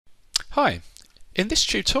Hi, in this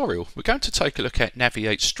tutorial we're going to take a look at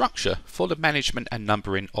Naviate Structure for the management and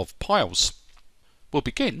numbering of piles. We'll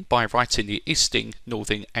begin by writing the easting,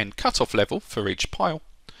 northing and cutoff level for each pile.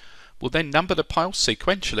 We'll then number the piles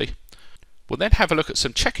sequentially. We'll then have a look at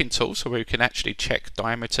some checking tools where we can actually check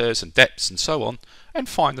diameters and depths and so on. And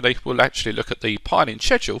finally we'll actually look at the piling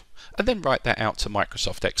schedule and then write that out to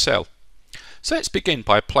Microsoft Excel. So let's begin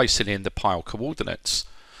by placing in the pile coordinates.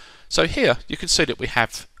 So here you can see that we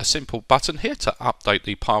have a simple button here to update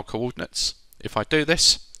the pile coordinates. If I do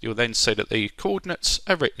this, you'll then see that the coordinates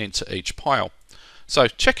are written into each pile. So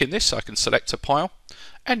checking this, I can select a pile,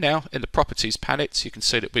 and now in the properties palette you can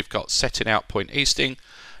see that we've got setting out point easting,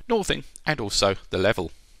 northing and also the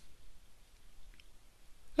level.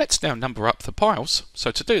 Let's now number up the piles.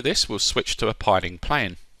 So to do this we'll switch to a piling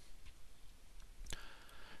plan.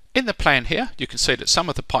 In the plan here you can see that some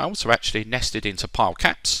of the piles are actually nested into pile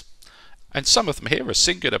caps, and some of them here are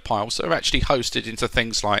singular piles that are actually hosted into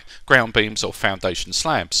things like ground beams or foundation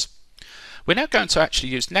slabs. We're now going to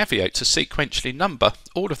actually use Naviate to sequentially number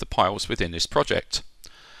all of the piles within this project.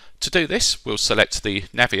 To do this we'll select the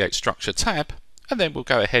Naviate Structure tab and then we'll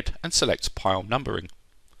go ahead and select Pile Numbering.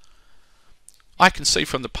 I can see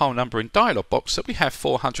from the Pile Numbering dialog box that we have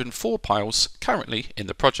 404 piles currently in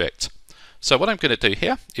the project. So what I'm going to do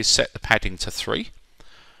here is set the padding to 3.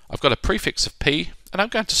 I've got a prefix of P and I'm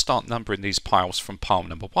going to start numbering these piles from pile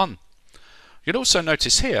number 1. You'll also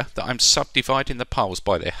notice here that I'm subdividing the piles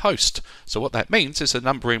by their host. So what that means is the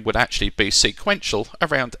numbering would actually be sequential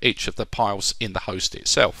around each of the piles in the host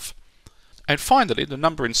itself. And finally the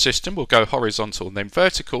numbering system will go horizontal and then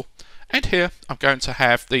vertical, and here I'm going to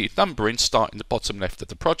have the numbering start in the bottom left of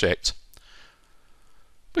the project.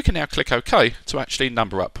 We can now click OK to actually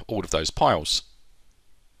number up all of those piles.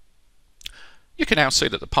 You can now see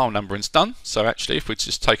that the pile numbering is done, so actually if we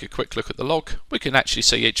just take a quick look at the log, we can actually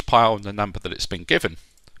see each pile and the number that it's been given.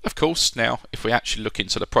 Of course, now if we actually look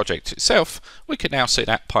into the project itself, we can now see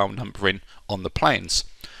that pile numbering on the plans.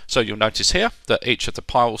 So you'll notice here that each of the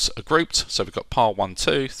piles are grouped, so we've got pile 1,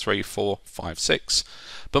 2, 3, 4, 5, 6.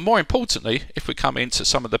 But more importantly, if we come into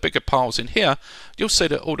some of the bigger piles in here, you'll see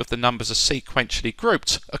that all of the numbers are sequentially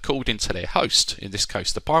grouped according to their host, in this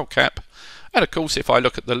case the pile cap. And of course if I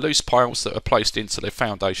look at the loose piles that are placed into the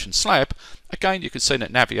foundation slab, again you can see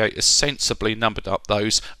that Naviate has sensibly numbered up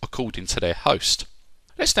those according to their host.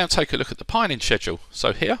 Let's now take a look at the piling schedule.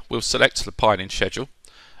 So here we'll select the piling schedule,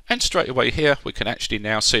 and straight away here we can actually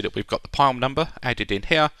now see that we've got the pile number added in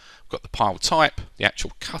here, we've got the pile type, the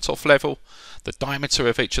actual cut-off level, the diameter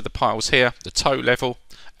of each of the piles here, the toe level,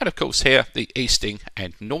 and of course here the easting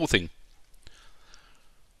and northing.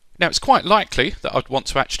 Now it's quite likely that I'd want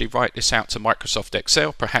to actually write this out to Microsoft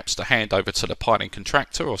Excel, perhaps to hand over to the piling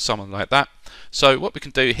contractor or someone like that. So what we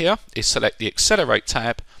can do here is select the Accelerate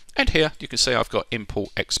tab, and here you can see I've got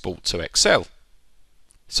Import Export to Excel.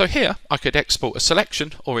 So here I could export a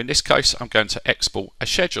selection, or in this case I'm going to export a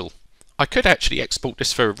schedule. I could actually export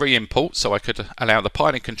this for a re-import, so I could allow the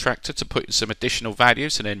piling contractor to put in some additional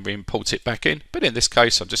values and then re-import it back in, but in this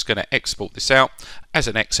case I'm just going to export this out as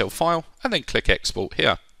an Excel file and then click Export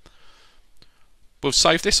here. We'll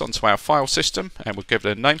save this onto our file system and we'll give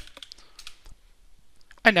it a name.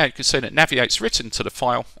 And now you can see that Navigate's written to the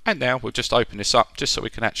file, and now we'll just open this up just so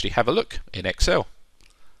we can actually have a look in Excel.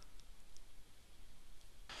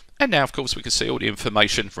 And now of course we can see all the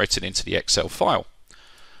information written into the Excel file.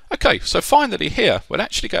 Okay, so finally here we'll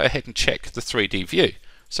actually go ahead and check the 3D view.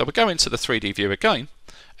 So we'll go into the 3D view again,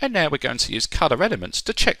 and now we're going to use colour elements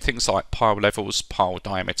to check things like pile levels, pile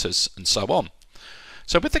diameters and so on.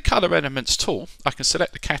 So with the Colour Elements tool, I can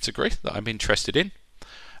select the category that I'm interested in,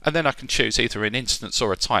 and then I can choose either an instance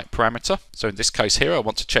or a type parameter. So in this case here I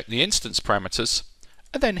want to check the instance parameters,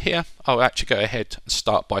 and then here I'll actually go ahead and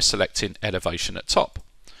start by selecting elevation at top.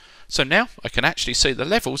 So now I can actually see the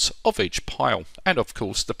levels of each pile, and of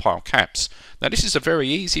course the pile caps. Now this is a very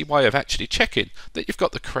easy way of actually checking that you've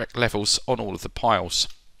got the correct levels on all of the piles.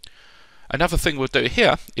 Another thing we'll do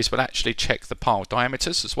here is we'll actually check the pile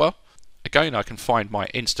diameters as well. Again I can find my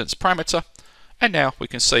instance parameter, and now we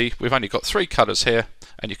can see we've only got 3 colours here,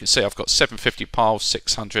 and you can see I've got 750 piles,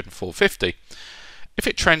 600 and 450. If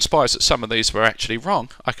it transpires that some of these were actually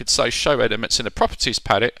wrong, I could say show elements in the properties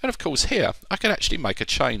palette, and of course here I can actually make a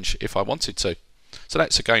change if I wanted to. So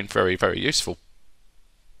that's again very useful.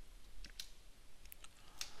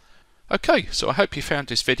 Okay, so I hope you found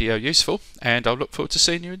this video useful, and I'll look forward to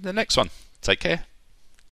seeing you in the next one. Take care.